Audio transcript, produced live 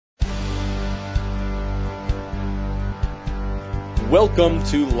Welcome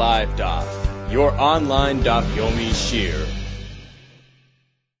to Live Daf, your online Daf Yomi Shir.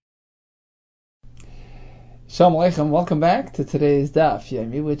 Shalom Aleichem, welcome back to today's Daf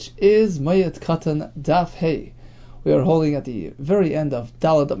Yomi, which is Moed Katan Daf Hey. We are holding at the very end of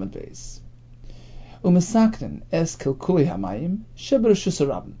Daled Amud Beis. Umesaknen es kilkuli hamayim sheber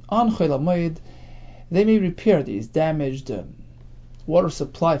shusarabim. On Chol HaMoed, they may repair these damaged water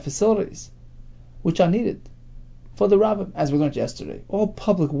supply facilities, which are needed for the Rabbim, as we learned yesterday. All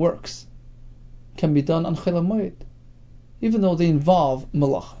public works can be done on Chol HaMoed, even though they involve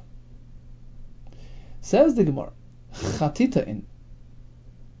malacha. Says the Gemara, Chatita in.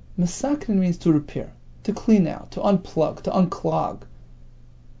 Mesakrin means to repair, to clean out, to unplug, to unclog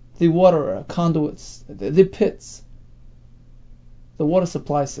the water conduits, the pits, the water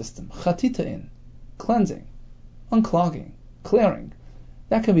supply system. Chatita in, cleansing, unclogging, clearing.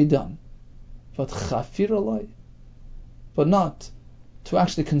 That can be done. But chafir aloi, but not to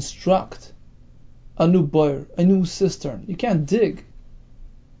actually construct a new boir, a new cistern. You can't dig.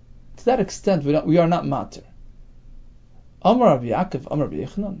 To that extent, we are not mater. Amar Rabbi Yaakov, Amar Rabbi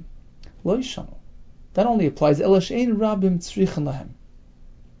Yochanan, lo yishanu. That only applies ela she'ein rabim tzrichen lahem.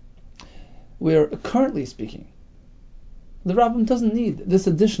 We're currently speaking, the Rabbim doesn't need this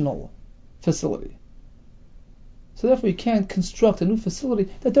additional facility. So therefore, you can't construct a new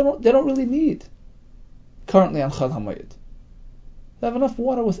facility that they don't really need currently on Chol HaMoed. They have enough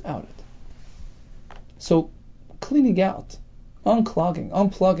water without it. So, cleaning out, unclogging,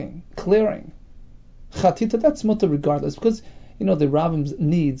 unplugging, clearing, chatita, that's mutter regardless, because the Rabbim's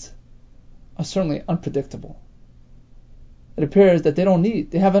needs are certainly unpredictable. It appears that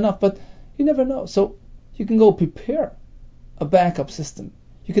they have enough, but you never know. So you can go prepare a backup system.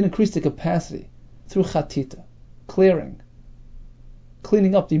 You can increase the capacity through chatita, clearing,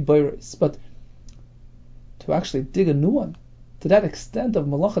 cleaning up the boiros, but to actually dig a new one, to that extent of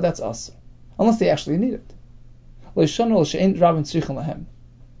malacha, that's asur, unless they actually need it.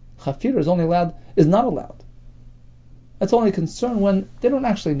 Chafir is not allowed. That's only a concern when they don't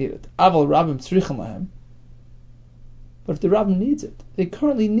actually need it. Aval Rabbim tzrichen lahem. But if the Rabbim needs it, they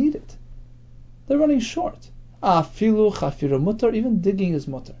currently need it. They're running short. Afilu chafir mutar, even digging is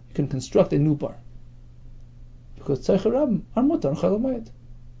mutar. You can construct a new bar. Because tzeicha Rabbim are mutar on Chol HaMoed.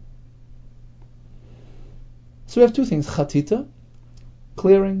 So we have two things: chatita,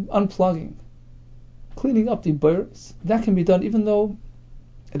 clearing, unplugging, cleaning up the boiros. That can be done even though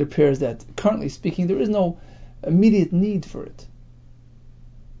it appears that, currently speaking, there is no immediate need for it.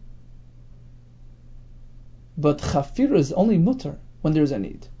 But chafir is only mutar when there is a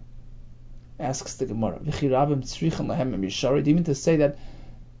need. Asks the Gemara, do you mean to say that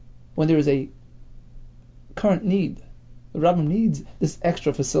when there is a current need, the Rabbim needs this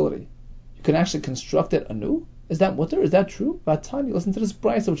extra facility, you can actually construct it anew? Is that mutar? Is that true? Vatani, listen to this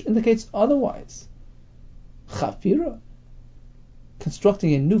brayso, which indicates otherwise. Chafira,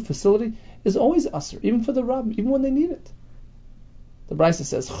 constructing a new facility, is always asur, even for the Rabbim, even when they need it. The brayso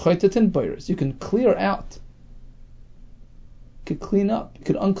says, choitetin boiros, you can clear out, you can clean up, you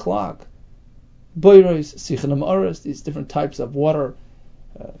can unclog boiros, sichanam aras, these different types of water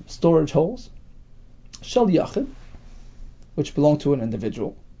storage holes. Shel yachid, which belong to an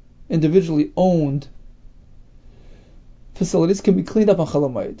individual, individually owned facilities can be cleaned up on Chol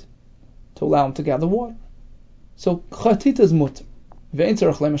HaMoed to allow them to gather water. So chatita is mutar. Ve'ein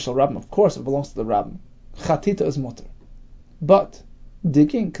tzarich le'em shel Rabbim, of course it belongs to the Rabbim. Chatita is mutar. But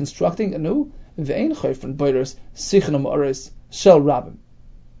digging, constructing anew, ve'ein choifren boiros sichanam aras shel Rabbim.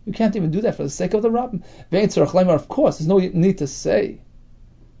 You can't even do that for the sake of the Rabbim. Ve'ein tzarich le'em, of course, there's no need to say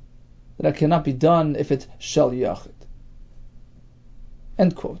that it cannot be done if it's shel yachid.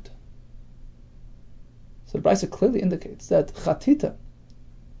 End quote. So the brayso clearly indicates that chatita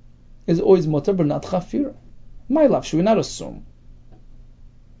is always mutar, but not chafira. My love, should we not assume?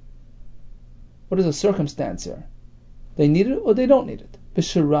 What is the circumstance here? They need it or they don't need it?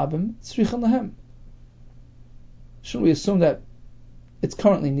 B'shirabim tzrichen lahem. Shouldn't we assume that it's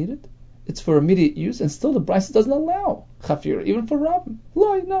currently needed? It's for immediate use, and still the brayso doesn't allow chafira, even for Rabbim.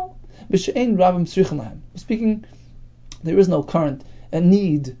 No. B'she'ein Rabbim tzrichen lahem. Speaking, there is no current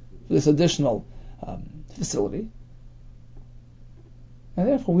need for this additional facility, and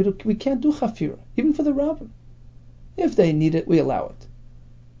therefore we can't do chafira, even for the Rabbim. If they need it, we allow it.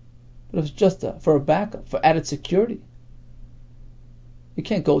 But if it's just for a backup, for added security, you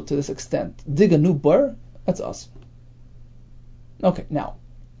can't go to this extent. Dig a new bar, that's us. Okay, now,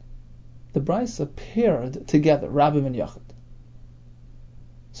 the brayso paired together, Rabbim and Yachid.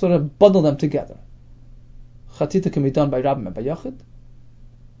 Sort of bundle them together. Chatita can be done by Rabbim and by Yachid.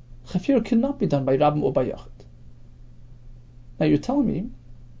 Chafir cannot be done by Rabbim or by Yachid. Now you're telling me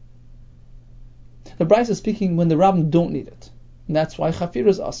the Bryce is speaking when the Rabbim don't need it. And that's why Chafir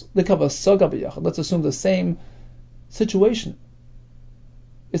is us. Let's assume the same situation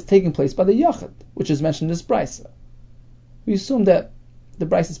is taking place by the Yachid, which is mentioned in this Bryce. We assume that the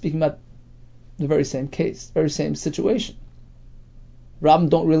Bryce is speaking about the very same case, very same situation. Rabbim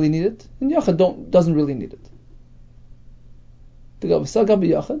don't really need it, and Yachid doesn't really need it.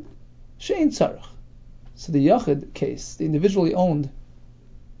 So the Yachid case, the individually owned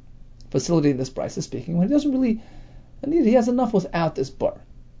facility in this Bryce is speaking when he doesn't really need it. He has enough without this bar.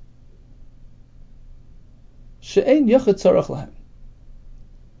 She'ein Yachid tzarech lahem.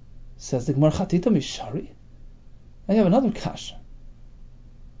 Says the Gemara, Chatita mishari. I have another kasha.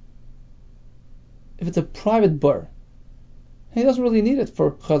 If it's a private bar, he doesn't really need it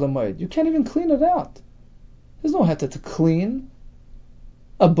for Chol Moed. You can't even clean it out. There's no heta to clean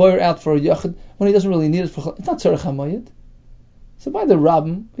a bar out for a Yachid when he doesn't really need it for Chol. It's not Tzarech HaMoed. So by the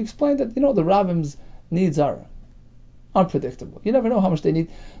Rabbim, we explained that, the Rabbim's needs are unpredictable. You never know how much they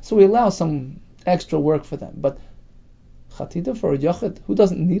need. So we allow some extra work for them. But Chatita for a Yachid who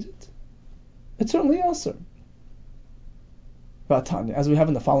doesn't need it, it's certainly Asr. Vatanya, as we have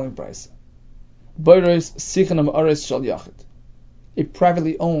in the following price. Boiros Sichanam Ares Shal Yachid. A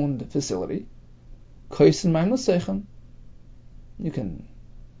privately owned facility. Koisen Maim L'Seichan. You can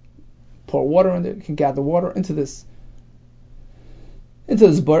pour water in there, you can gather water into this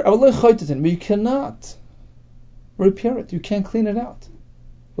bar. But you cannot repair it. You can't clean it out.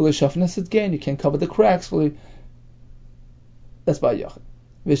 You can't cover the cracks. That's by Yachid.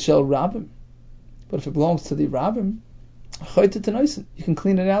 Vishel Rabbim. But if it belongs to the Rabbim, you can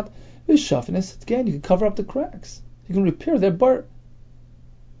clean it out. Again, you can cover up the cracks. You can repair their bar.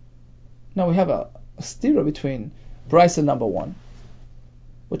 Now we have a stira between Brisa number 1,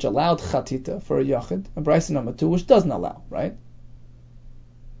 which allowed Chatita for a Yachid, and Brisa number 2, which doesn't allow, right?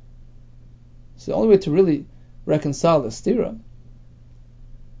 So the only way to really reconcile the stira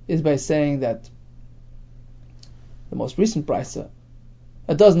is by saying that the most recent Brisa,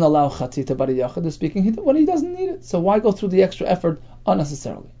 it doesn't allow Chatita by the Yachid is speaking when he doesn't need it. So why go through the extra effort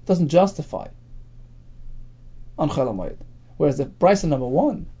unnecessarily? It doesn't justify on Chol Moed. Whereas the Brisa number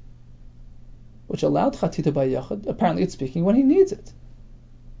 1, which allowed Chatita by Yachid, apparently it's speaking when he needs it.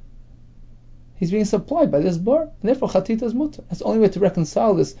 He's being supplied by this bar, and therefore Chatita is mutter. That's the only way to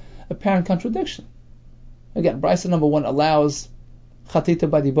reconcile this apparent contradiction. Again, Brisa number 1 allows Chatita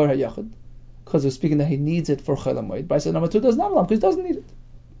by the bar HaYachid, because we're speaking that he needs it for Chol Moed. Brisa number 2 does not allow, because he doesn't need it.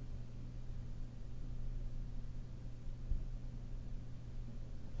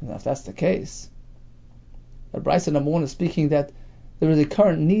 And if that's the case, that Brisa number 1 is speaking that there is a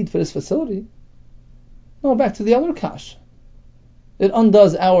current need for this facility. No, back to the other kash. It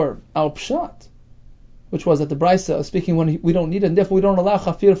undoes our pshat, which was that the Brisa is speaking when we don't need it, and therefore we don't allow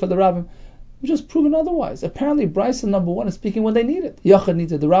chafir for the Rabbim. We've just proven otherwise. Apparently, Brisa number 1 is speaking when they need it. Yachid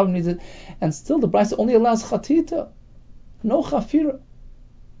needs it, the Rabbim needs it, and still the Brisa only allows chatita, no chafira.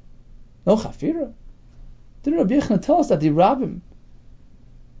 No chafira. Did Rabbi Yechina tell us that the Rabbim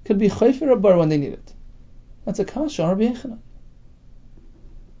could be chayfir a bar when they need it? That's a kasha on Rabbi Yechina.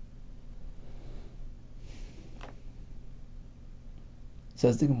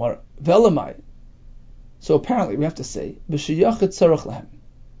 Says the Gemara, Velamai. So apparently we have to say, B'sheyachid tzarech lahem.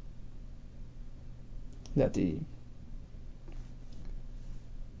 That the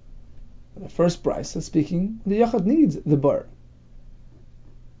first Bryce is speaking, the Yachid needs the bar.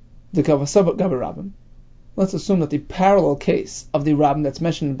 The Kavasab Gaber Rabbim. Let's assume that the parallel case of the Rabbim that's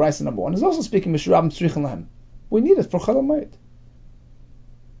mentioned in Bryce number 1 is also speaking B'shey Rabbim tzrichen lahem. We need it for Chol Moed.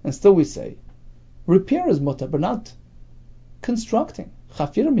 And still we say, repair is mutter, but not constructing.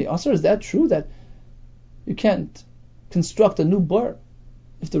 Chafir mi asar, is that true that you can't construct a new bar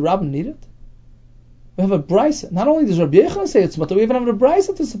if the Rabbim need it? We have a brisa. Not only does Rabbi Yechon say it's mutter, we even have a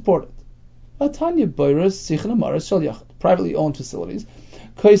brisa to support it. Atanya boiros sichon amaris shel yachid, privately owned facilities.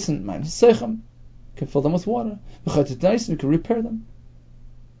 Koisen mein sechem, can fill them with water. V'chatit nice, and we can repair them.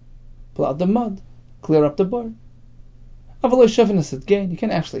 Pull out the mud, clear up the bar. Avaloi shevinas at gain. You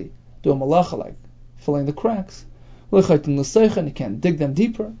can't actually do a malacha like filling the cracks. You can't dig them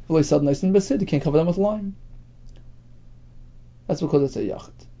deeper. You can't cover them with lime. That's because it's a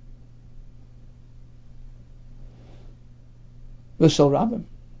yachid. V'shel Rabbim.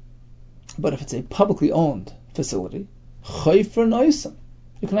 But if it's a publicly owned facility, you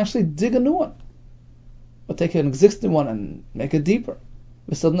can actually dig a new one, or take an existing one and make it deeper.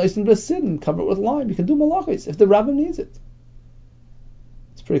 And cover it with lime. You can do malachis if the Rabbim needs it.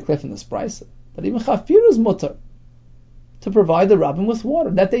 It's pretty clear from this brisa that even chafir is mutter to provide the Rabbim with water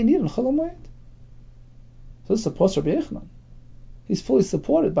that they need in Chol Moed. So this supports Rabbi Yechanan. He's fully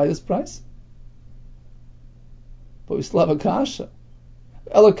supported by this price. But we still have a kasha.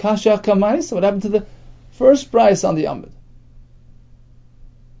 Ela kasha kamaisa. What happened to the first price on the Amud?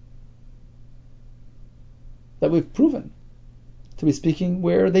 That we've proven to be speaking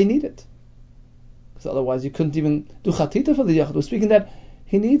where they need it. Because otherwise you couldn't even do chatita for the yachid. We're speaking that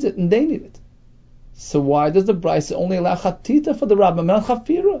he needs it and they need it. So why does the Brisa only allow chatita for the Rabbim and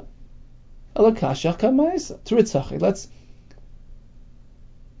chafira? Ela kasha kamaisa. Tritzachi. Let's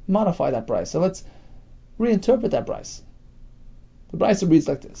modify that Brisa. Let's reinterpret that Brisa. The Brisa reads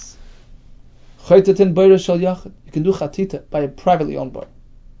like this: Chaytatin boira shel yachid. You can do chatita by a privately owned boy.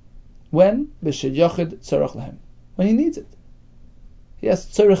 When? B'shel yachid tzarech lehem. When he needs it. He has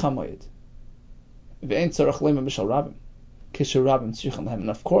tzarech hamoed. Ve'ein tzarech lehem b'shel rabbim. Kisher rabbim tzrichen lehem. And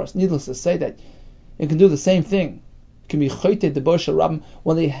of course, needless to say that you can do the same thing. You can be chaytet the boira shel rabbim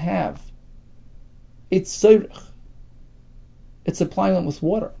when they have it's tzarech. It's supplying them with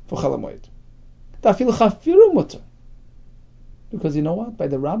water for chol hamoed. Ta'afilu chafiru mutar. Because you know what? By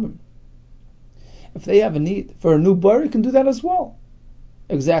the rabbim, if they have a need for a new bar, you can do that as well.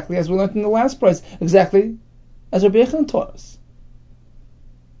 Exactly as we learned in the last price. Exactly as Rabbi Yechon taught us.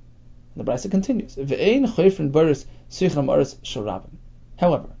 The Brisa continues.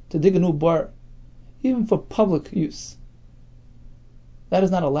 However, to dig a new bar, even for public use, that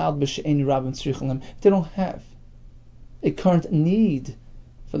is not allowed if they don't have a current need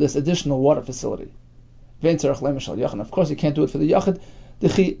for this additional water facility. Of course, you can't do it for the yachid.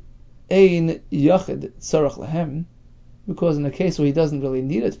 Because in a case where he doesn't really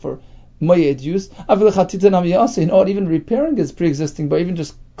need it for moed use, or even repairing his pre-existing, but even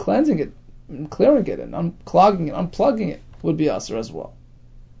just cleansing it, and clearing it, and unclogging it, unplugging it would be aser as well.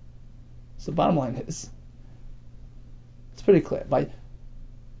 So bottom line is, it's pretty clear. By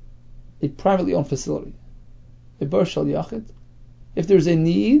a privately owned facility, a bar shel yachid, if there's a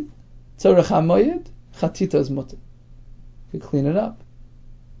need, tzarech hamoed, chatita is mutter. You can clean it up,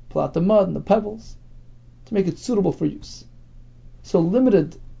 pull out the mud and the pebbles to make it suitable for use. So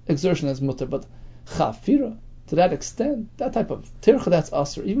limited exertion is mutter, but chafira, to that extent, that type of tircha, that's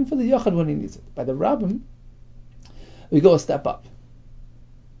asr, even for the yachad when he needs it. By the rabbim, we go a step up.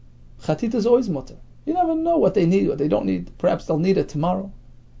 Chatita is always mutter. You never know what they need, what they don't need. Perhaps they'll need it tomorrow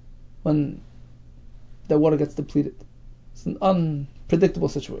when their water gets depleted. It's an unpredictable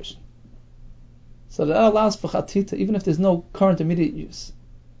situation. So that allows for chatita, even if there's no current immediate use,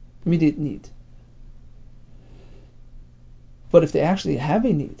 immediate need. But if they actually have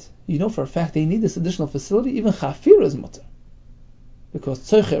a need, you know for a fact they need this additional facility, even chafira is mutter. Because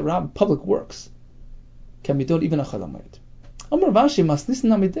tzorchei rab, public works, can be done even a chol hamoed. Amar Vashi must listen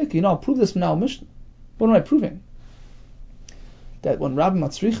namidek. You know, I'll prove this from our Mishnah. What am I proving? That when Rabbi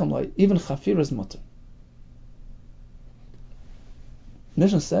Matzricham loy, even chafira is mutter.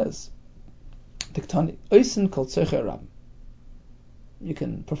 Mishnah says, Diktani, oisin kol tzorchei rab. You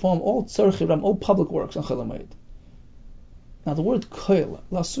can perform all tzorchei rab, all public works on chol hamoed. Now the word koil,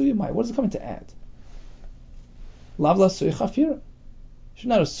 lasuyimai, what is it coming to add? Lav lasuy chafira. You should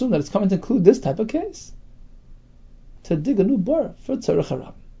not assume that it's coming to include this type of case. To dig a new bar for tzarech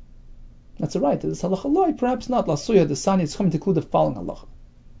harab. That's right. This halacha loy, perhaps not lasuya desani. It's coming to include the following halacha.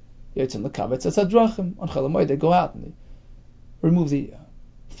 Yitzin lekavetz etzadrachim on chol hamoed. They go out and they remove the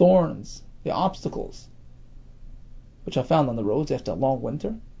thorns, the obstacles, which are found on the roads after a long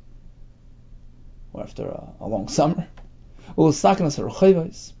winter or after a long summer.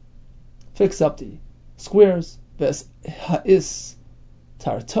 Fix up the squares, the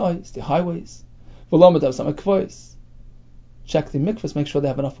highways. Check the mikvahs, make sure they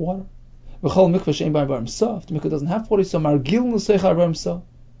have enough water. If the mikvah doesn't have 40 so,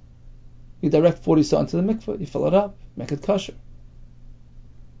 you direct 40 so into the mikvah, you fill it up, make it kosher.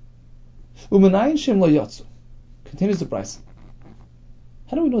 Continues the Brisa.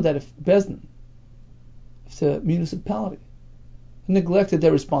 How do we know that if Bezdin, if the municipality neglected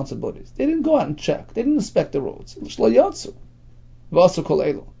their responsibilities, they didn't go out and check, they didn't inspect the roads, and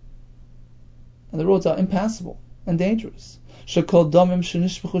the roads are impassable and dangerous,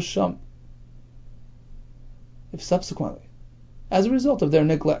 if subsequently, as a result of their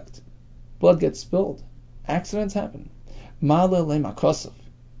neglect, blood gets spilled, accidents happen,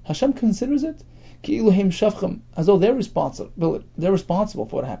 Hashem considers it as though they're responsible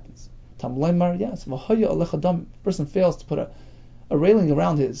for what happens. Yes, if a person fails to put a railing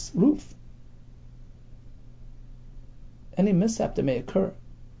around his roof, any mishap that may occur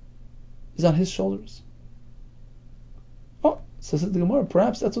is on his shoulders. Oh, says the Gemara,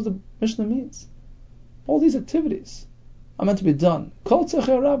 perhaps that's what the Mishnah means. All these activities are meant to be done.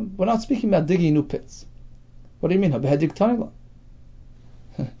 We're not speaking about digging new pits. What do you mean?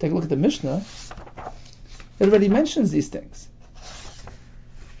 Take a look at the Mishnah. It already mentions these things.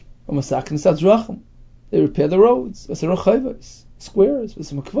 They repair the roads, squares, the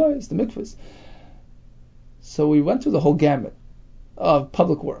mikvahs. So we went through the whole gamut of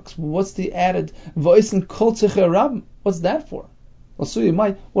public works. What's the added voice and kol tzechei rabim? What's that for? What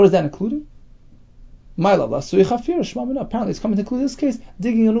is that including? Apparently it's coming to include this case,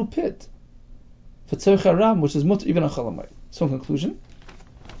 digging a new pit for tzechei rabim, which is mutter even on chalamayit. So in conclusion,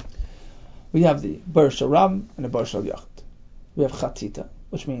 we have the bar shel rabim and the bar shel yachid. We have chatita,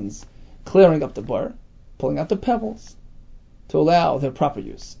 which means clearing up the bar, pulling out the pebbles to allow their proper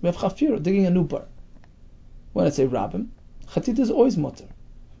use. We have chafira, digging a new bar. When it's a rabim, chatita is always mutter,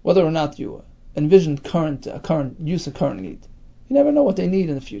 whether or not you envision current use and current need. You never know what they need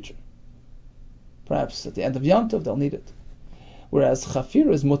in the future. Perhaps at the end of Yom Tov they'll need it. Whereas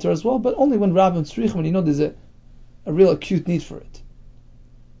chafira is mutter as well, but only when rabim tzrichim, when you know there's a real acute need for it.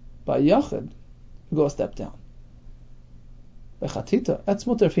 By yachid, you go a step down. By chatita, that's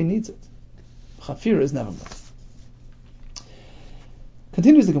mutter if he needs it. Chafira is never mutter.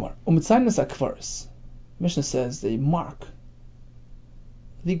 Continues the Gemara. Umitzaynes akvaris. Mishnah says they mark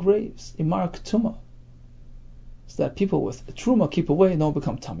the graves. They mark tumah, so that people with truma keep away and don't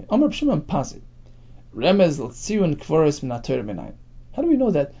become tummy. Amar b'shimon pazi. Remez l'tziyun kvaris min ha'torah minayin. How do we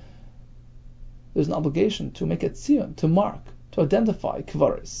know that there's an obligation to make a tziyun, to mark, to identify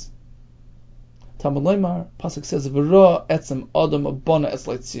kvaris? Talmud Loimar, pasuk says, "V'ra etzem adam abona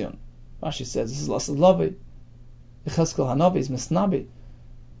etzlei tziyun." Rashi says, "This is lasad lavi." Yecheskel hanavi is misnabi.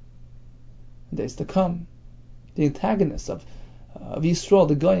 In days to come, the antagonists of Yisrael,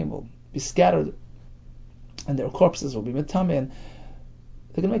 the Goyim, will be scattered, and their corpses will be mitame, and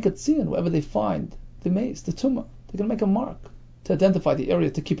they're going to make a tziyun wherever they find the mace, the tumah. They're going to make a mark to identify the area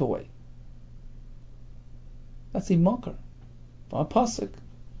to keep away. That's a marker from a pasuk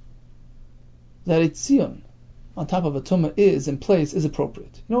that a tziyun on top of a tumah is in place, is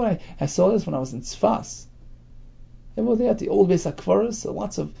appropriate. You know what? I saw this when I was in Tzfas. And we're there at the old Beis HaKvaros, so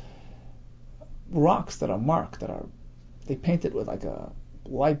lots of rocks that are marked, they painted with like a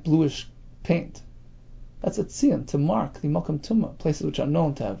light bluish paint. That's a tziyun, to mark the Makom Tumah, places which are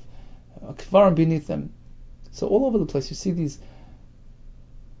known to have a kvarim beneath them. So all over the place you see these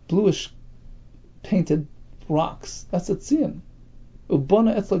bluish painted rocks. That's a tziyun.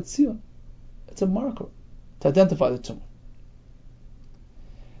 Ubana etzlei tziyun. It's a marker to identify the tumah.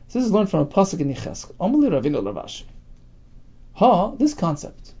 So this is learned from a pasuk in Yecheskel. Amali Ravina Lavashi. This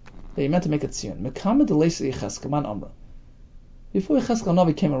concept that you meant to make a tziyun. Mekamed delesi Yecheskel man amra. Before Yecheskel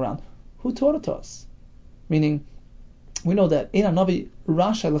Navi came around, who taught it to us? Meaning, we know that in a Navi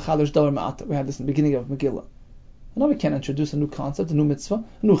Rasha lechalish davar ma'ata. We had this in the beginning of Megillah. A Navi can introduce a new concept, a new mitzvah,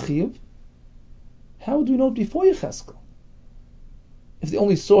 a new chiyuv. How would we know it before Yecheskel? If the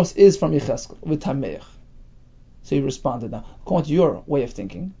only source is from Yecheskel, v'tameich. So he responded, now, according to your way of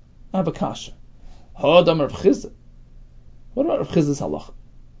thinking, I have a kasha. What about Rav Chizda? What about Rav Chizda's halacha?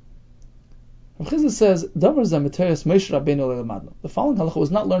 Rav Chizda says, Davar zeh Miteres Moshe Rabbeinu le'lemadno. The following halacha was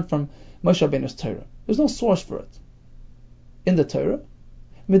not learned from Moshe Rabbeinu's Torah. There's no source for it. In the Torah,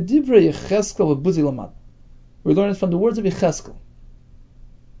 Medivrei Yecheskel v'buzi lamad. We learn it from the words of Yecheskel.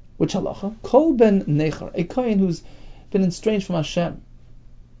 Which halacha? Kol ben necher, a kohen who's been estranged from Hashem.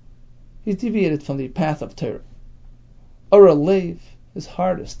 He's deviated from the path of Torah. Or a leiv, his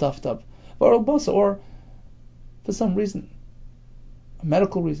heart is stuffed up. Or a basa, or for some reason, a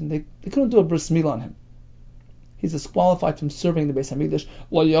medical reason, they couldn't do a bris milah on him. He's disqualified from serving the Beis Hamikdash.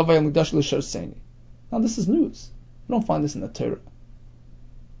 Now this is news. You don't find this in the Torah.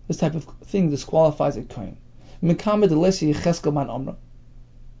 This type of thing disqualifies a kohen.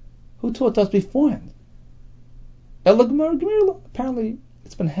 Who taught us beforehand? Apparently,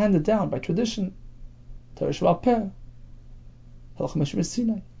 it's been handed down by tradition. Torah Sheba'al Peh, Halach Moshe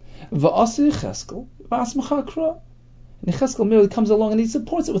Sinai. Va'aseh Yecheskel, va'asmacha akra. And Yecheskel merely comes along and he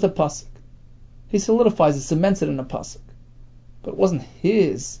supports it with a pasuk. He solidifies it, cements it in a pasuk. But it wasn't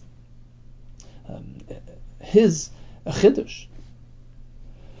his chiddush.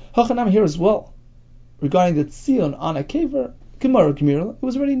 Hachanam here as well, regarding the tzion on a kever, Gemara Gemirla, it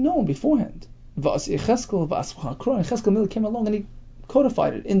was already known beforehand. Va'aseh Yecheskel, va'asmacha akra. And Yecheskel merely came along and he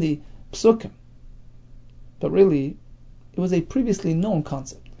codified it in the psukim. But really, it was a previously known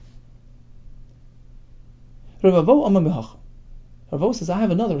concept. Ravo says, I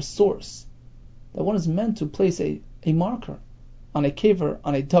have another source that one is meant to place a marker on a kever,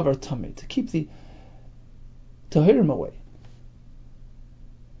 on a davar tummy, to keep the tahirim away.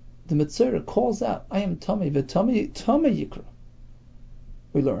 The Mitzvah calls out, I am tummy, v'tummy yikra.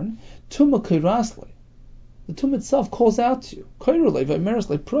 We learn, tuma kirasli, The tomb itself calls out to you.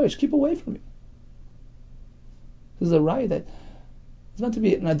 Keep away from me. This is a raya that is meant to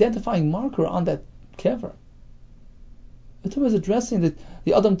be an identifying marker on that kever. The tomb is addressing the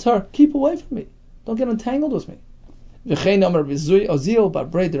Adam Tar, keep away from me. Don't get entangled with me. We learn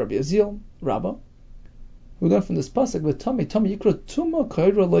from this pasuk with Tami Yikra Tuma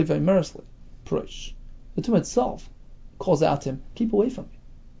Kaira Loiva Mersli Prosh. The tomb itself calls out to him, keep away from me.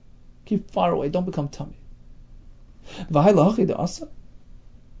 Keep far away, don't become Tami.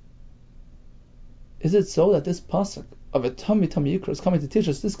 Is it so that this pasuk of a Tami Yikra is coming to teach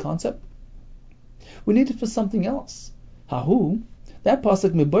us this concept? We need it for something else. Hahu, that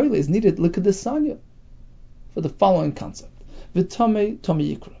pasuk Miboile is needed Likadesanya for the following concept. V'Tami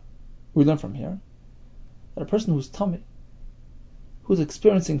Yikra. We learn from here that a person who's Tami, who's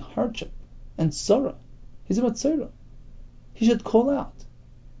experiencing hardship and sorrow, he's a Matzera. He should call out.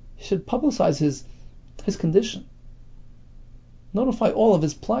 He should publicize his condition. Notify all of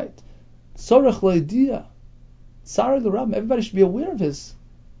his plight. Sorech lo'idiyah. Tzari l'rabim. Everybody should be aware of his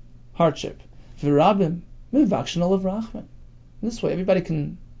hardship. V'rabim mivakshin olav rachman. This way, everybody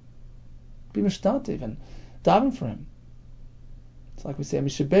can be mishtativ and daven for him. It's like we say,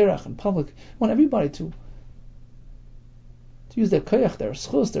 mishaberach in public. We want everybody to use their koyach, their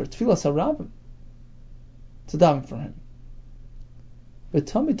schus, their tfilas harabim to daven for him. But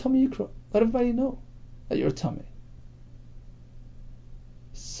Tami Yikra, let everybody know that you're a Tami.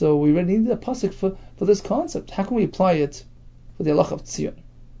 So we really need a pasuk for this concept. How can we apply it for the halach of Tzion?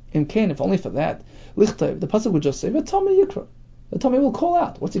 In Cain, if only for that, Lichtayv, the pasuk would just say, Tami Yikra. The Tami will call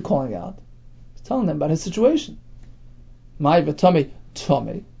out. What's he calling out? He's telling them about his situation. My Tami.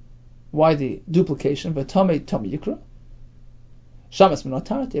 Why the duplication? Tami Yikra. Shamas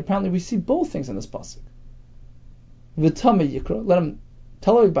Minotarti. Apparently we see both things in this pasuk. V'Tami Yikra. Let him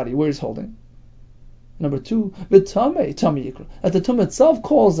tell everybody where he's holding. Number two, V'Tami Yikra. That the tomb itself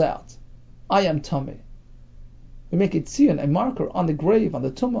calls out, I am Tami. We make it tzion, a marker on the grave, on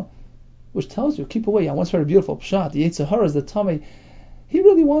the tumah, which tells you, keep away. I once heard a beautiful pshat. The Yetzer Hara is the Tami. He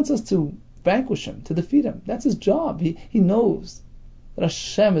really wants us to vanquish him, to defeat him. That's his job. He knows that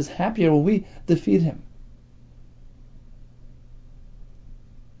Hashem is happier when we defeat him.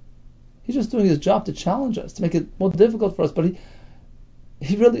 He's just doing his job to challenge us, to make it more difficult for us. But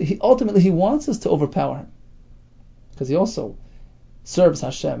he ultimately wants us to overpower him, because he also serves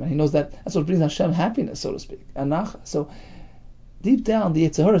Hashem, and he knows that that's what brings Hashem happiness, so to speak, anacha. So deep down, the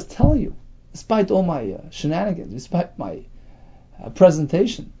Yetzer Hara is telling you, despite all my shenanigans, despite my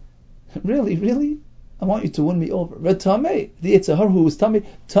presentation, really, I want you to win me over. But Tamei, the Yetzer Hara who is Tamei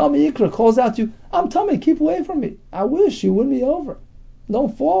Yikra calls out to you, I'm Tamei, keep away from me. I wish you win me over.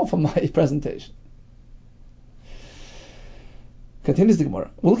 Don't fall for my presentation. Continues the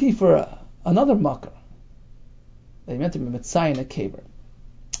Gemara. We're looking for another makar. They meant to be Metzayin a caver.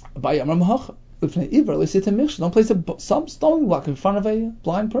 Don't place some stumbling block in front of a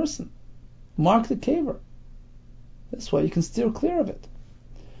blind person. Mark the caver. This way you can steer clear of it.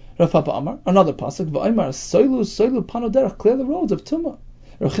 Rav Papa Amar, another pasuk, V'Aimar soilu pano derech, clear the roads of Tumah.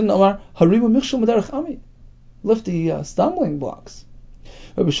 Rechin Amar harimu michshul mederech ami, lift the stumbling blocks.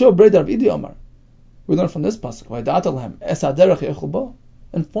 Rabbi Shua Breder of Idi Amar, we learn from this pasuk, V'Yada'at alhem es haderech yechul bo,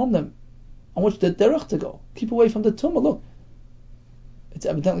 inform them on which the derech to go. Keep away from the Tumah. Look, it's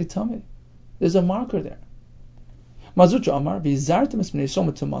evidently tummy. There's a marker there. Mazucha Amar v'izartem es minei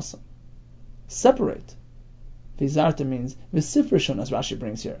shoma tumasam. Separate. V'izartem means v'sifrishon, as Rashi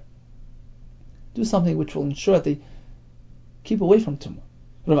brings here. Do something which will ensure that they keep away from tumah.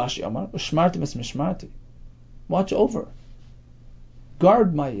 Rav Ashi Amar v'shmartem es mishmarti. Watch over.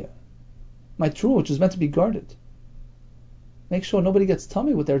 Guard my truma, which is meant to be guarded. Make sure nobody gets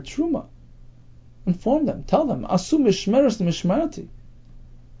tummy with their truma. Inform them. Tell them. Asu mishmeres mishmarti.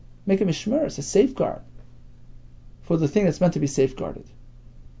 Make a mishmeres, a safeguard for the thing that's meant to be safeguarded.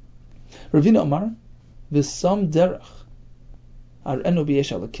 Ravina Amar v'sam derech ar'enu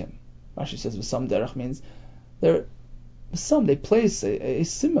b'yesh alakim. Rashi says v'sam derech means they place a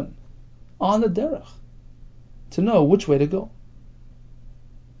simon on the derech to know which way to go.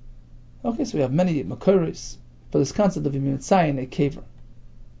 Okay, so we have many makoris for this concept of Yimitzayin, a caver.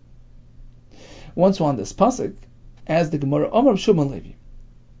 Once we're on this pasuk, as the Gemara Amar Shuman Levi,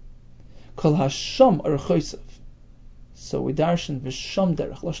 Kol Hasham Archoisav. So we darshan v'sham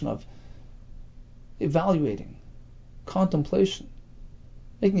derech, lashon of evaluating, contemplation,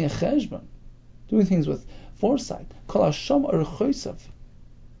 making a cheshbon, doing things with foresight. Kol Hasham Archoisav.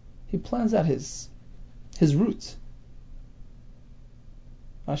 He plans out his route.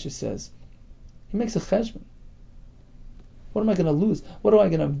 Rashi says, he makes a cheshbon. What am I going to lose? What am I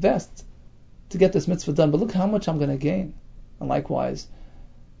going to invest to get this mitzvah done, but look how much I'm going to gain. And likewise,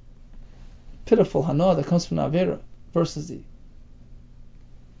 pitiful hana that comes from Avera versus the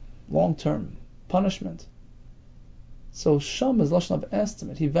long-term punishment. So Sham is lashon of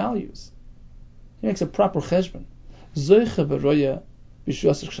estimate. He values. He makes a proper cheshbon. Zoicha v'roya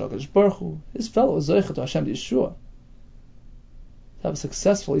b'shua shel Baruch Hu. His fellow is zoicha to Hashem Yeshua. To have a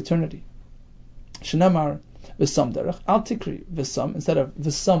successful eternity. Shenamar v'sam derech al tikri v'sam instead of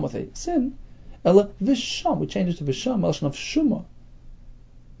v'sam with a sin. Ella v'sham. We change it to v'sham. Lashon of shuma.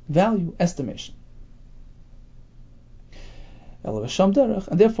 Value, estimation. Ella v'sham derech,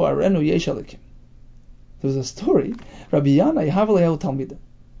 and therefore arenu yesh alikim. There was a story. Rabbi Yana Yahavalehu Talmida.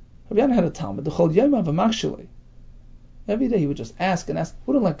 Rabbi Yana had a Talmud. The Chol Yoma v'Makshilei. Every day he would just ask and ask,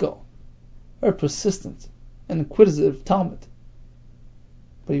 wouldn't let go. Very persistent and inquisitive Talmud.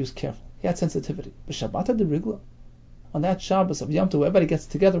 But he was careful. He had sensitivity. But Shabbat de Rigla, on that Shabbos of Yom Tov, everybody gets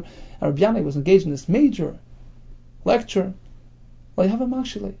together, and Rabbi Yana was engaged in this major lecture. Well, you have a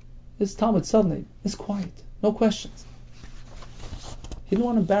Makshilei. His Talmud suddenly is quiet, no questions. He didn't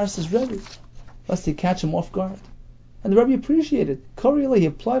want to embarrass his Rebbe, lest he catch him off guard. And the Rebbe appreciated. Korele, he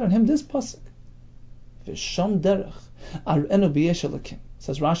applied on him this pasuk. V'sham derech ar'enu b'yesh elakim.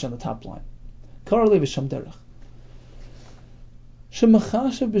 Says Rashi on the top line. Korele v'sham derech.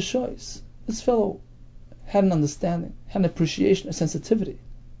 Shemachashav b'shois. This fellow had an understanding, had an appreciation, a sensitivity.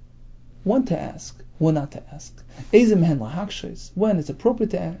 When to ask, when not to ask. Ezem lahakshis. When it's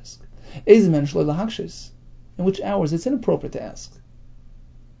appropriate to ask. Ezem shlo lahakshis. In which hours it's inappropriate to ask.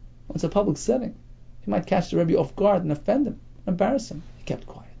 When it's a public setting, he might catch the Rebbe off guard and offend him, embarrass him. He kept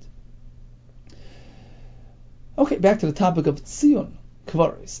quiet. Okay, back to the topic of Tzion,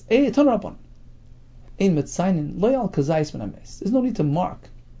 Kvaris. Ton Rabban. Ein mitzainin loyal kazayis min hames. There's no need to mark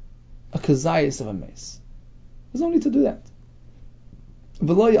a kazayis of a mace. There's no need to do that.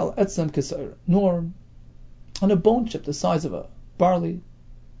 V'loyal etzem kesair, nor on a bone chip the size of a barley,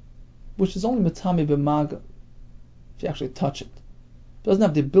 which is only mitami b'maga, if you actually touch it. It doesn't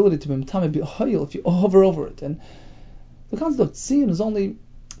have the ability to be mitami b'hoyil if you hover over it. And the concept of tzion is only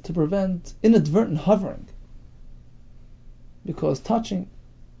to prevent inadvertent hovering, because touching,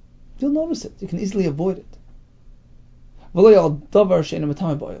 you'll notice it. You can easily avoid it. V'loyal davar she'ena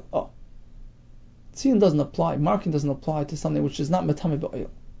mitami b'hoyil. Oh, tzion doesn't apply. Marking doesn't apply to something which is not mitami b'hoyil.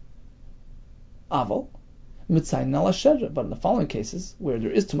 Aval mitzayin ala shedra. But in the following cases where there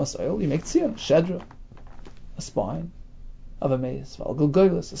is tumas oil, you make tzion shedra, a spine of a mace,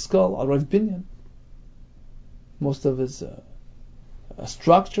 a skull, a roiv binyan. Most of his a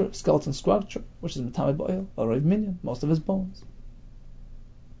structure, skeleton structure, which is mitami b'oil, a roiv binyan. Most of his bones.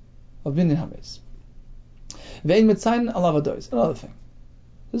 A binyan hames. Ve'in mitzayin alav adois. Another thing.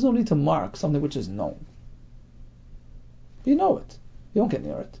 There's no need to mark something which is known. You know it. You don't get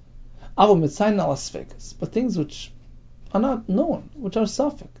near it. Avo mitzayin ala sfekas. But things which are not known, which are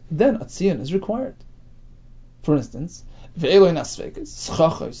safek, then a tzion is required. For instance, ve'eloi nasfekas,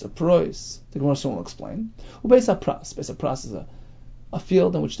 schachos, a prois, the Gemara soon will explain. Ubeis hapras. Beis hapras is a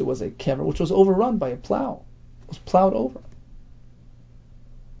field in which there was a kever which was overrun by a plow. It was plowed over.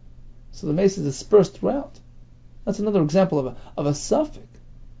 So the mace is dispersed throughout. That's another example of a suffix.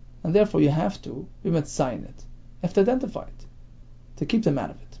 And therefore you have to sign it. You have to identify it to keep them out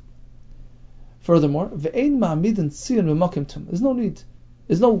of it. Furthermore, ve'ein ma'amidin tzion v'makim tum. There's no need.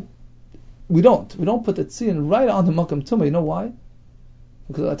 We don't put the tzion right on the makim tum. You know why?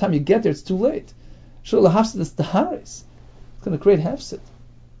 Because by the time you get there, it's too late. Shul lahafsid is taharis. It's going to create hefsid.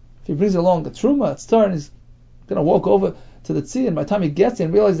 If he brings along a truma, it's tar, and he's going to walk over to the tzion. By the time he gets there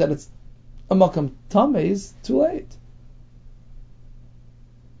and realizes that it's a makam tameh, is too late.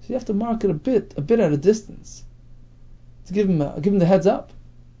 So you have to mark it a bit at a distance, to give him the heads up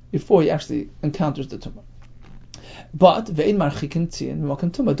before he actually encounters the tumah. But ve'in marchikin tzion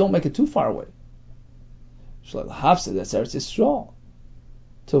makam tumah. Don't make it too far away. Shlei lahafsid, that's Eretz Yisrael,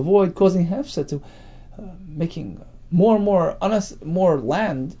 to avoid causing hefsed, to making more and more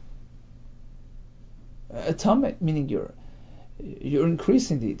land a tameh, meaning you're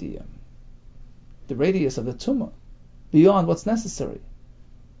increasing the radius of the tumah beyond what's necessary,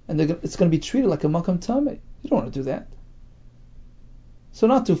 and it's going to be treated like a makam tameh. You don't want to do that. So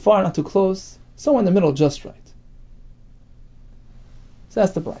not too far, not too close, somewhere in the middle, just right. So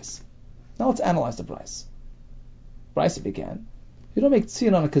that's the price. Now let's analyze the price. Price began. You don't make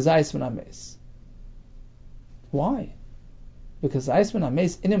tzion on a kazayis min hames. Why? Because kazayis min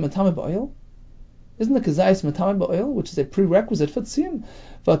hames in a matame ba'oil. Isn't the kazayis matame ba'oil, which is a prerequisite for tzion,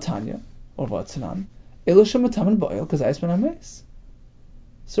 v'atanya or v'atanan, elisha matame ba'oil kazayis min hames.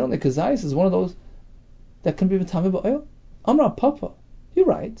 Certainly, kazayis is one of those that can be matame ba'oil. Amra papa, you're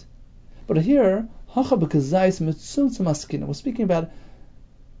right. But here, we're speaking about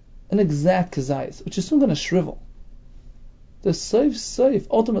an exact kazayis, which is soon going to shrivel. The safe,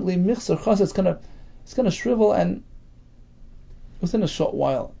 ultimately, michsar chas, it's going to shrivel, and within a short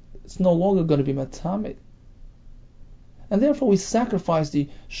while, it's no longer going to be matame. And therefore, we sacrifice the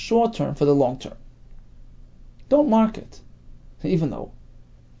short term for the long term. Don't mark it, even though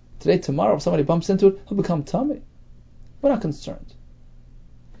today, tomorrow, if somebody bumps into it, he'll become tummy. We're not concerned.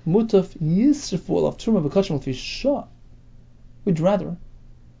 Mutaf yisriful of truma v'kachim l'fi shah. We'd rather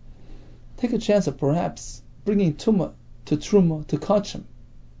take a chance of perhaps bringing tuma to truma to kachim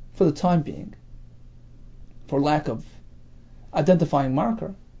for the time being, for lack of identifying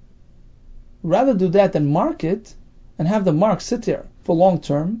marker. Rather do that than mark it and have the mark sit there for long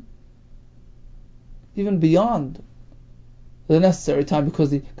term, even beyond the necessary time,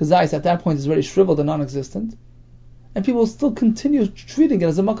 because the kazayis at that point is already shriveled and non-existent, and people still continue treating it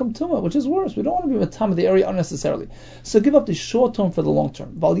as a makam tumah, which is worse. We don't want to be matam of the area unnecessarily. So give up the short term for the long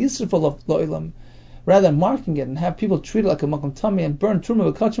term. Val yisrifal of lo'ilam, rather than marking it and have people treat it like a makam tumah and burn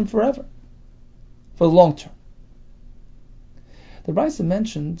truma v'kachim forever, for the long term. The Raisa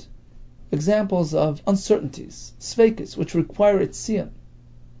mentioned examples of uncertainties, svekis, which require itzion,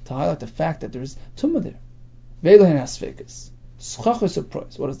 to highlight the fact that there is tumah there. Veilehin has svekis. Schachos of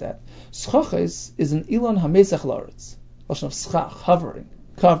prois. What is that? Schachos is an ilan hamesach la'aretz. Lashon of schach, hovering,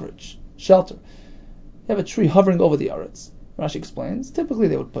 coverage, shelter. You have a tree hovering over the aretz. Rashi explains, typically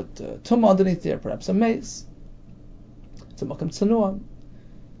they would put tumah underneath there, perhaps a mace. It's a makam tzanuah.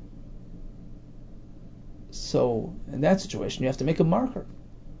 So, in that situation, you have to make a marker,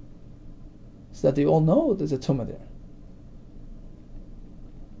 so that they all know there's a tumah there.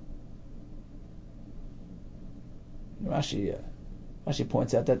 Rashi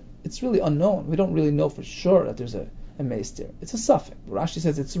points out that it's really unknown. We don't really know for sure that there's a mace there. It's a suffix. Rashi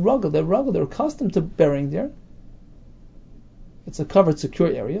says it's ruggle. They're accustomed to burying there. It's a covered,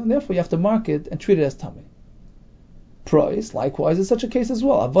 secure area, and therefore you have to mark it and treat it as tummy. Prois, likewise, is such a case as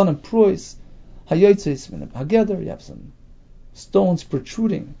well. Avon and prois, hayotzis hageder. You have some stones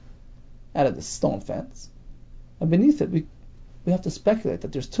protruding out of the stone fence, and beneath it we have to speculate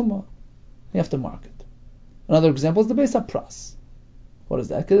that there's tumah. You have to mark it. Another example is the Beis HaPras. What is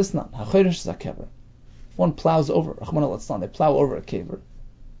that? Because it's not. HaChodesh is a kever. If one plows over, they plow over a kever.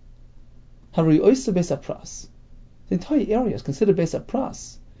 Hari Oysa Beis HaPras. The entire area is considered Beis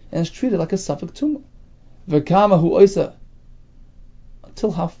HaPras and is treated like a suffix tumah. V'kama hu Oysa.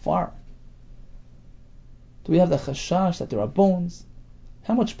 Until how far? Do we have the chashash that there are bones?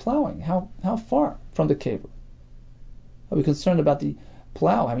 How much plowing? How far from the kever? Are we concerned about the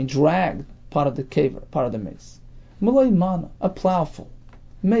plow having dragged part of the kever, part of the mace? Mulay mana, a plowful.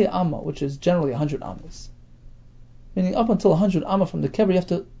 Mei amma, which is generally 100 ammas. Meaning up until 100 amma from the kever, you have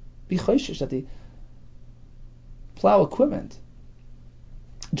to be chayshish that the plow equipment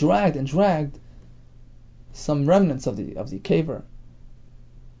dragged some remnants of the kever.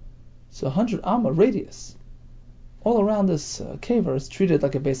 So 100 amma radius all around this kever is treated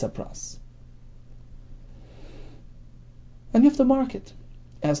like a Beis HaPras. And you have to mark it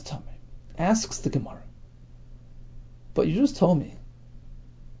as tummy. Asks the Gemara, but you just told me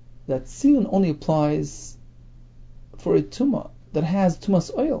that tziyun only applies for a tumah that has tumas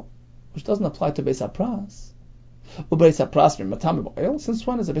oil, which doesn't apply to Beis HaPras. Well, Beis HaPras be matame oil. Since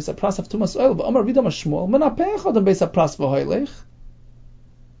when is a Beis HaPras of tumas oil? But Amar Vidam Shmuel menapecha the Beis HaPras v'hoylech.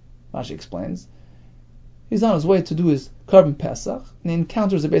 Rashi explains, he's on his way to do his carbon pesach and he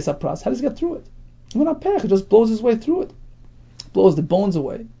encounters a Beis HaPras. How does he get through it? Menapecha, he just blows his way through it, blows the bones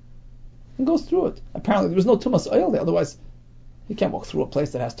away, and goes through it. Apparently there was no tumas oil there, otherwise you can't walk through a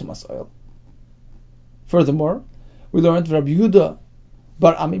place that has tumas oil. Furthermore, we learned Rabbi Yehuda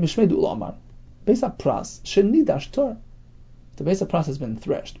bar Ami Mishmei Ula Amar Beis HaPras shenidash tor. The Beis HaPras has been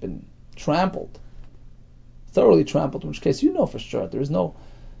threshed, been trampled, thoroughly trampled, in which case you know for sure there is no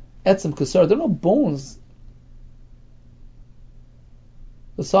etzem kasar, there are no bones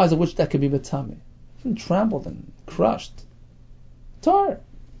the size of which that could be betami. It's been trampled and crushed. Tar.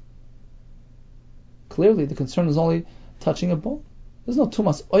 Clearly, the concern is only touching a bone. There's no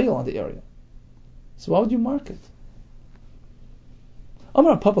tumas oil on the area. So why would you mark it?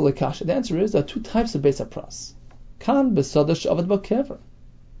 Amar Papa Lekasha. The answer is there are two types of Beis HaPras. Kan besodesh avad bakever.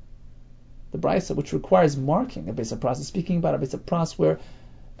 The Brisa, which requires marking a Beis HaPras, is speaking about a Beis HaPras where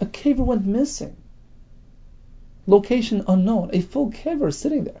a kever went missing. Location unknown. A full kever is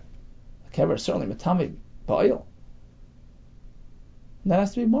sitting there. A kever is certainly metamig ba'oil. That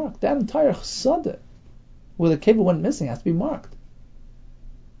has to be marked. That entire chassadah where the kever went missing has to be marked,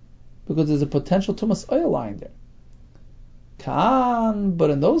 because there's a potential tumas oil lying there.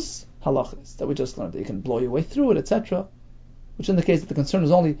 But in those halachas that we just learned, that you can blow your way through it, etc., which indicates that the concern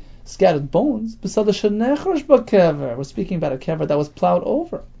is only scattered bones. We're speaking about a kever that was plowed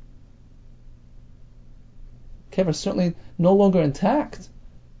over. Kever is certainly no longer intact.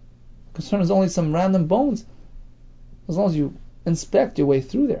 Concern is only some random bones. As long as you inspect your way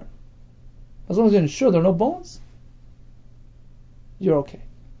through there, as long as you're ensure there are no bones, you're okay.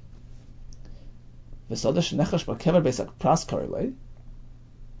 So the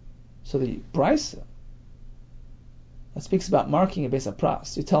Brisa that speaks about marking a Beis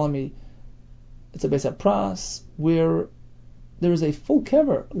HaPras, you're telling me it's a Beis HaPras where there is a full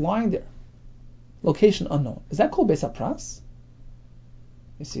kever lying there, location unknown. Is that called Beis HaPras?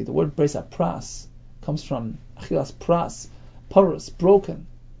 You see, the word Beis HaPras comes from Achilas Pras, porous, broken,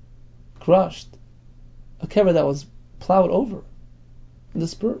 crushed, a kever that was plowed over and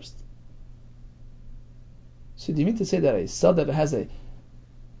dispersed. So do you mean to say that a sad that has a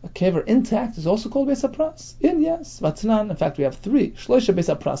kever intact is also called Beis HaPras? Yes. Vatnan, in fact, we have three. Shloisha Beis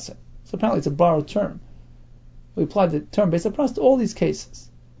HaPras. So apparently it's a borrowed term. We apply the term Beis HaPras to all these cases.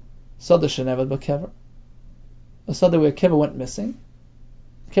 Sada shenevad b'kever. A sada where a kever went missing.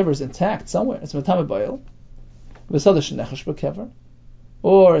 The kever is intact somewhere. It's matame b'oil. V'sada shenechash b'kever.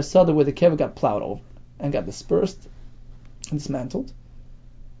 Or a sada where the kever got plowed over and got dispersed and dismantled.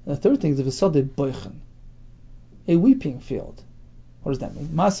 And the third thing is the v'sada boichen, a weeping field. What does that mean?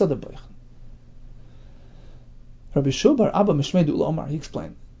 Ma'asada boichen. Rabbi Shubar Abba Mishmedu Ulomar, he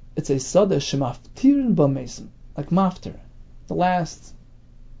explained, it's a sada shemaftirin b'mesim, like maftir, the last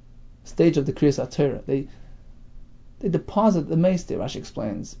stage of the Kriyas HaTorah. They deposit the mace there, Rashi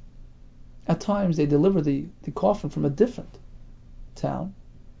explains. At times they deliver the coffin from a different town.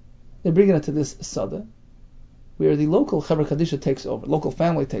 They bring it into this sada, where the local Chevra Kadisha takes over, local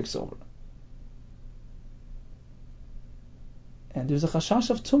family takes over. And there's a chashash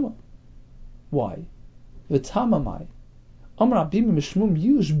of tumah. Why? V'tamamai. Amar abim mishmum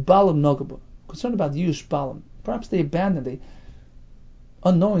yush balam nogaba. Concerned about yush balam. Perhaps they abandoned, they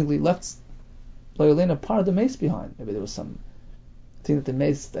unknowingly left Loyalena part of the mace behind. Maybe there was some thing that the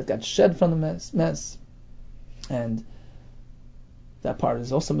mace that got shed from the mess, and that part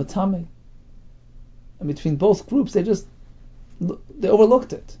is also matame. And between both groups, they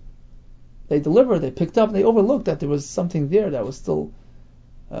overlooked it. They delivered, they picked up, and they overlooked that there was something there that was still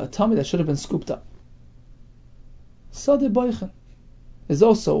tummy that should have been scooped up. Sadeh Boichen is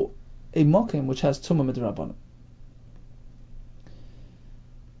also a mokim which has tumah midrabanan.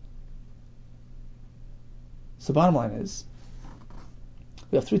 So bottom line is,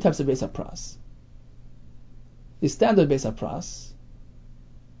 we have three types of Beis HaPras. The standard Beis HaPras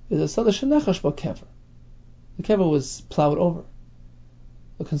is a sada shenechash b'kever. The kever was plowed over.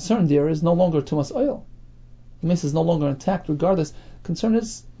 The concern there is no longer tumas oil. The mace is no longer intact. Regardless, concern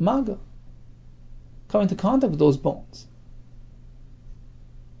is maga, coming into contact with those bones.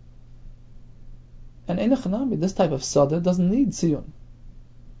 And enechanami, this type of sada doesn't need tziyun,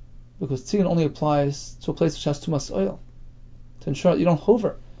 because tziyun only applies to a place which has tumas oil, to ensure that you don't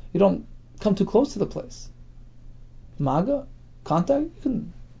hover, you don't come too close to the place. Maga, contact,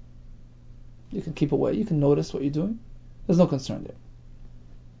 you can keep away, you can notice what you're doing. There's no concern there.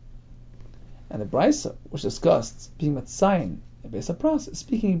 And the Brisa, which discussed being Matzayin in Beis HaPras, is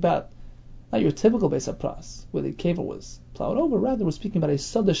speaking about not your typical Beis HaPras, where the kever was plowed over. Rather, we're speaking about a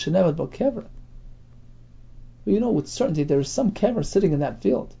sada shenevad b'kever. But you know with certainty there is some kever sitting in that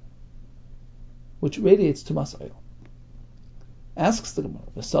field, which radiates tumas oil. Asks the Gemara,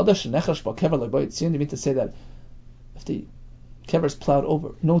 the sada shenechash b'kever le'boy tzion, you mean to say that if the kever is plowed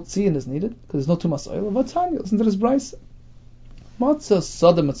over, no tzion is needed, because there's no tumas oil? Vatanya, listen to this Brisa. Matzah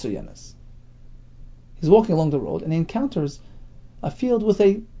sada matzuyenes. He's walking along the road and he encounters a field with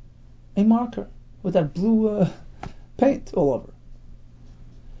a marker, with that blue paint all over.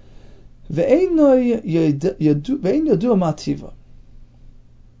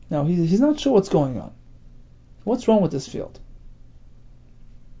 Now he's not sure what's going on. What's wrong with this field?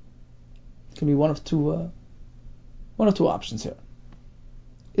 It can be one of two options here.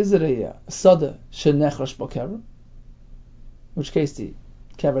 Is it a sada shenechash b'kever, in which case the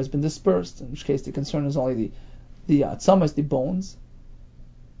kever has been dispersed, in which case the concern is only the tzamas, the bones,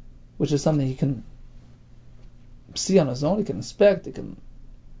 which is something he can see on his own, he can inspect, he can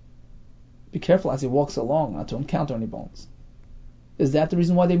be careful as he walks along not to encounter any bones. Is that the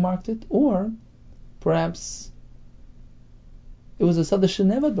reason why they marked it? Or perhaps it was a sada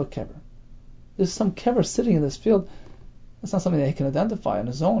shenevad b'kever. There's some kever sitting in this field. That's not something that he can identify on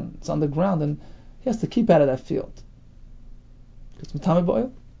his own. It's on the ground and he has to keep out of that field. It's matame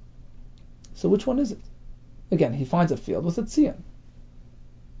b'oil. So which one is it? Again, he finds a field with a tzion.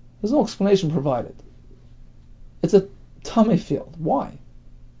 There's no explanation provided. It's a tamei field. Why?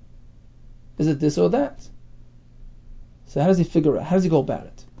 Is it this or that? So how does he figure out? How does he go about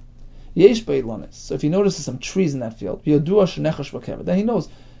it? Yesh be'ilonis. So if he notices some trees in that field, then he knows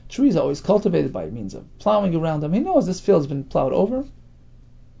trees are always cultivated by means of plowing around them. He knows this field's been plowed over, in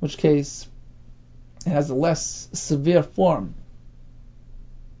which case it has a less severe form,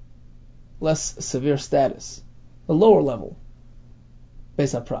 less severe status, a lower level,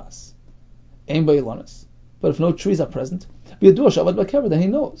 Beis HaPras. Ein be'ilonis. But if no trees are present, then he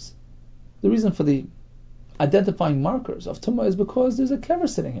knows. The reason for the identifying markers of Tumah is because there's a kever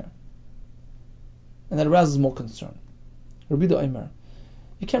sitting here. And that arouses more concern. Rabbi Omer,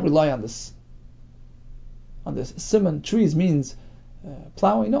 you can't rely on this. Simon, trees means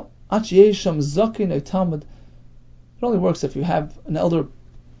plowing. No. It only works if you have an elder,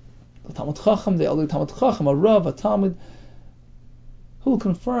 a Talmud Chacham, the elder Talmud Chacham, a Rav, a Talmud, who will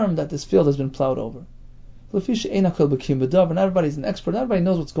confirm that this field has been plowed over. And everybody's an expert, everybody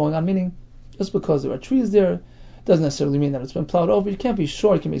knows what's going on, meaning just because there are trees there doesn't necessarily mean that it's been plowed over. You can't be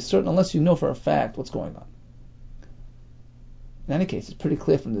sure, you can be certain unless you know for a fact what's going on. In any case, it's pretty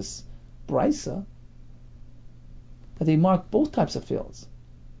clear from this brisa that they mark both types of fields.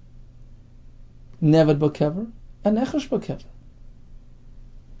 Nevad b'kever and nechesh b'kever.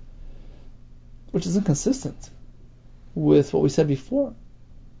 Which is inconsistent with what we said before,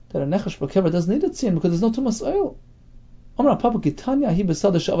 that a nechesh b'kever doesn't need a tzin because there's no tumas oil. Amar Papa Gitanya hi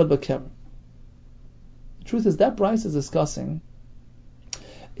b'sada she'avad b'kever. The truth is that Bryce is discussing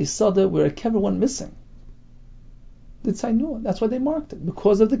a sada where a kever went missing. That's why they marked it,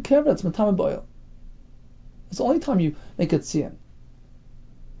 because of the kever. It's matama b'oil. It's the only time you make a tzion,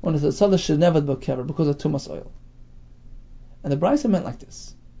 when it's a sada she'nevad b'kever, because of tumas oil. And the Bryce meant like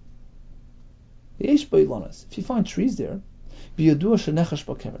this: Yesh b'ilonis. If you find trees there, b'yadua she'nechash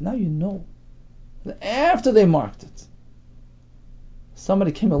b'kever. Now you know. After they marked it,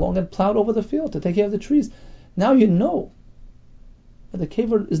 somebody came along and plowed over the field to take care of the trees. Now you know that the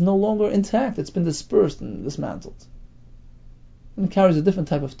kever is no longer intact. It's been dispersed and dismantled. And it carries a different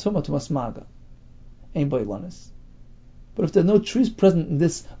type of tumas maga. Ein b'ilonis. But if there are no trees present in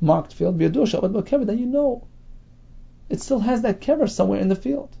this marked field, then you know it still has that kever somewhere in the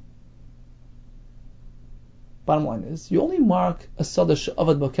field. Bottom line is, you only mark a sada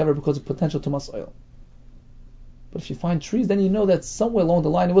she'avad b'kever because of potential tumas oil. But if you find trees, then you know that somewhere along the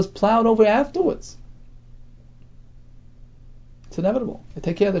line it was plowed over afterwards. It's inevitable. They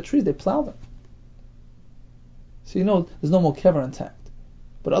take care of the trees, they plow them. So you know there's no more kever intact.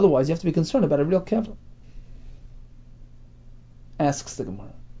 But otherwise you have to be concerned about a real kever. Asks the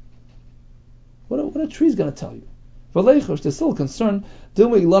Gemara. What are trees going to tell you? V'leichush, they're still concerned.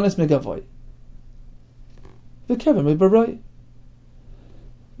 Dilma ilanis megavoy. V'kever mebaroy.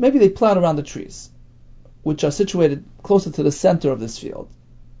 Maybe they plowed around the trees, which are situated closer to the center of this field,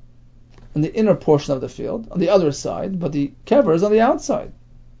 in the inner portion of the field, on the other side, but the kever is on the outside.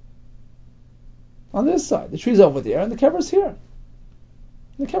 On this side. The tree's over there, and the kever is here.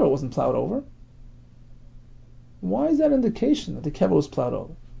 The kever wasn't plowed over. Why is that indication that the kever was plowed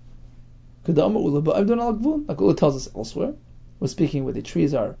over? Like Ula tells us elsewhere, we're speaking where the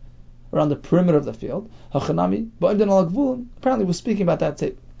trees are around the perimeter of the field. Apparently we're speaking about that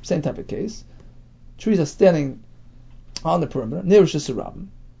same type of case. Trees are standing on the perimeter, near Rosh Hashanah.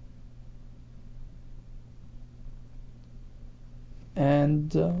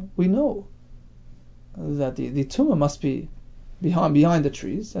 And we know that the tumah must be behind the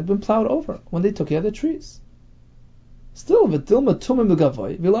trees, had been plowed over when they took care of the trees. Still, maybe the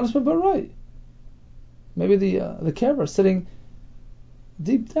kever is sitting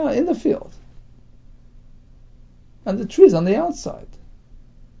deep down in the field, and the trees on the outside.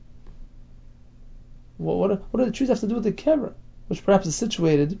 What do the trees have to do with the kever, which perhaps is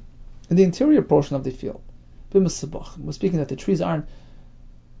situated in the interior portion of the field? We're speaking that the trees aren't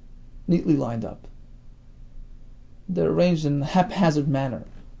neatly lined up. They're arranged in a haphazard manner.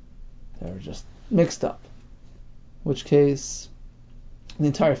 They're just mixed up. In which case, the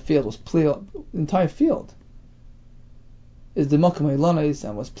entire field was plowed. The entire field is the Mokamei Lanes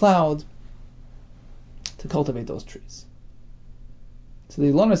and was plowed to cultivate those trees. So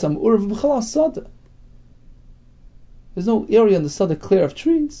the Lanes am Urav B'chala Sada. There's no area in the Sada clear of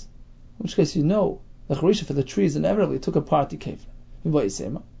trees, in which case you know the Charisha for the trees inevitably took apart the Kefer.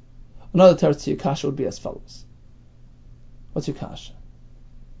 Another teretz to your kasha would be as follows. What's your kasha?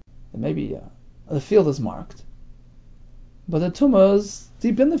 And maybe the field is marked, but the tumah is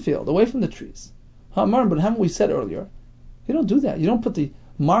deep in the field, away from the trees. But haven't we said earlier, you don't do that. You don't put the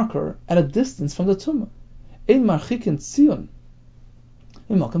marker at a distance from the tumah. Ein marchikin tzion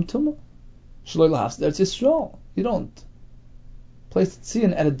Mimakam Tumah. Shloi lahafs Eretz Yisrael. You don't place the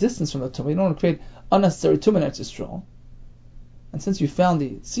tzion at a distance from the Tumah. You don't want to create unnecessary Tumah in Eretz Yisrael. And since you found the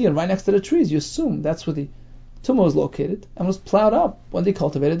tzion right next to the trees, you assume that's where the Tumah was located and was plowed up when they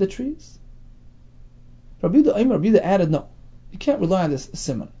cultivated the trees. Rabbi Yehuda added, no, you can't rely on this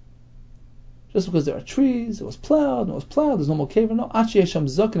simon. Just because there are trees, it was plowed, there's no more caver. No, Achi Yesham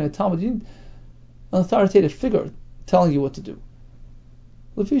Zuk in a Talmud, you need an authoritative figure telling you what to do.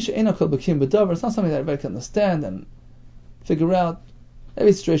 It's not something that everybody can understand and figure out.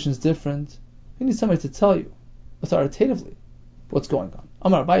 Every situation is different. You need somebody to tell you authoritatively what's going on.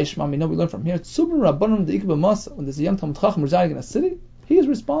 Amar Abaye Shmami, we learn from here. When there's a young Talmud Chacham residing in a city, he is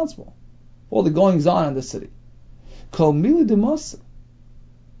responsible for all the goings on in the city. Kol mili demasa,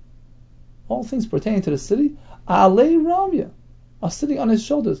 all things pertaining to the city, alei ramya, are sitting on his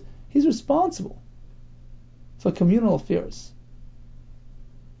shoulders. He's responsible for communal affairs.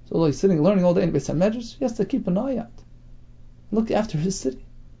 So although he's sitting and learning all day in Beis HaMedrash, he has to keep an eye out, look after his city.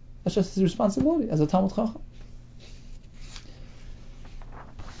 That's just his responsibility as a Talmud Chacham.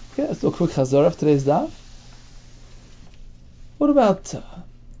 Okay, let's do a quick chazar of today's daf. What about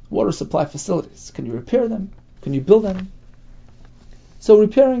water supply facilities? Can you repair them? Can you build them? So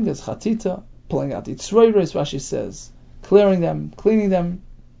repairing is chatita, pulling out the tzroiros, Rashi says, clearing them, cleaning them.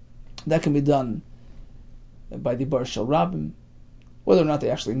 That can be done by the bar shel rabbim, whether or not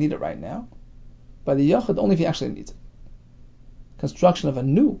they actually need it right now. By the yachid, only if he actually needs it. Construction of a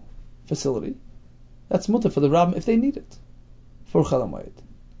new facility, that's mutter for the rabbim if they need it for Chol Moed.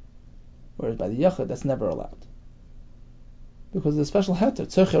 Whereas by the yachid, that's never allowed, because the special heter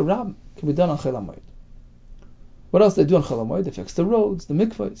tzorchei rabbim can be done on Chol Moed. What else they do on Chol Moed? They fix the roads, the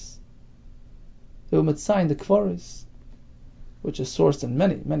mikvahs. They will mitzayin the kvaris, which is sourced in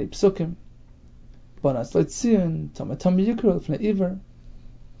many psukim. Banas leitzion, tamatam yikra lefnei iver.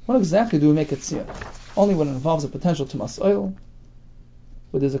 When exactly do we make a tzion? Only when it involves a potential tumas oil,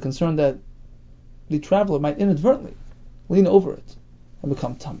 where there's a concern that the traveler might inadvertently lean over it and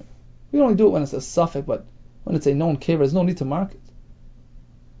become tamei. We only do it when it's a suffix, but when it's a known kever, there's no need to mark it.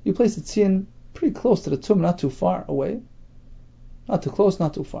 You place the tzion pretty close to the tumah, not too far away. Not too close,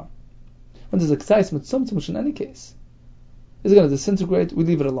 not too far. When there's a ksais mitzum, which in any case is going to disintegrate, we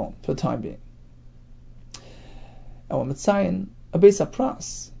leave it alone for the time being. And when mitzayin a beis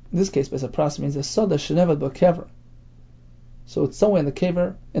hapras, in this case beis hapras means a soda shenevad b'kever. So it's somewhere in the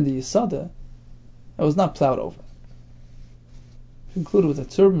kever, in the yisada, that was not plowed over. Concluded with a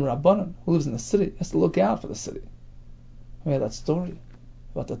turban rabbanon who lives in the city, has to look out for the city. We had that story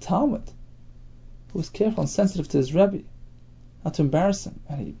about the Talmud, who was careful and sensitive to his Rebbe, not to embarrass him,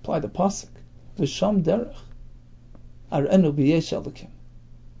 and he applied the pasuk, V'sham derech, ar'enu b'yesh elokim.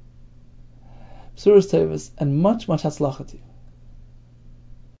 B'suras tevas, and much hatzlacha to you.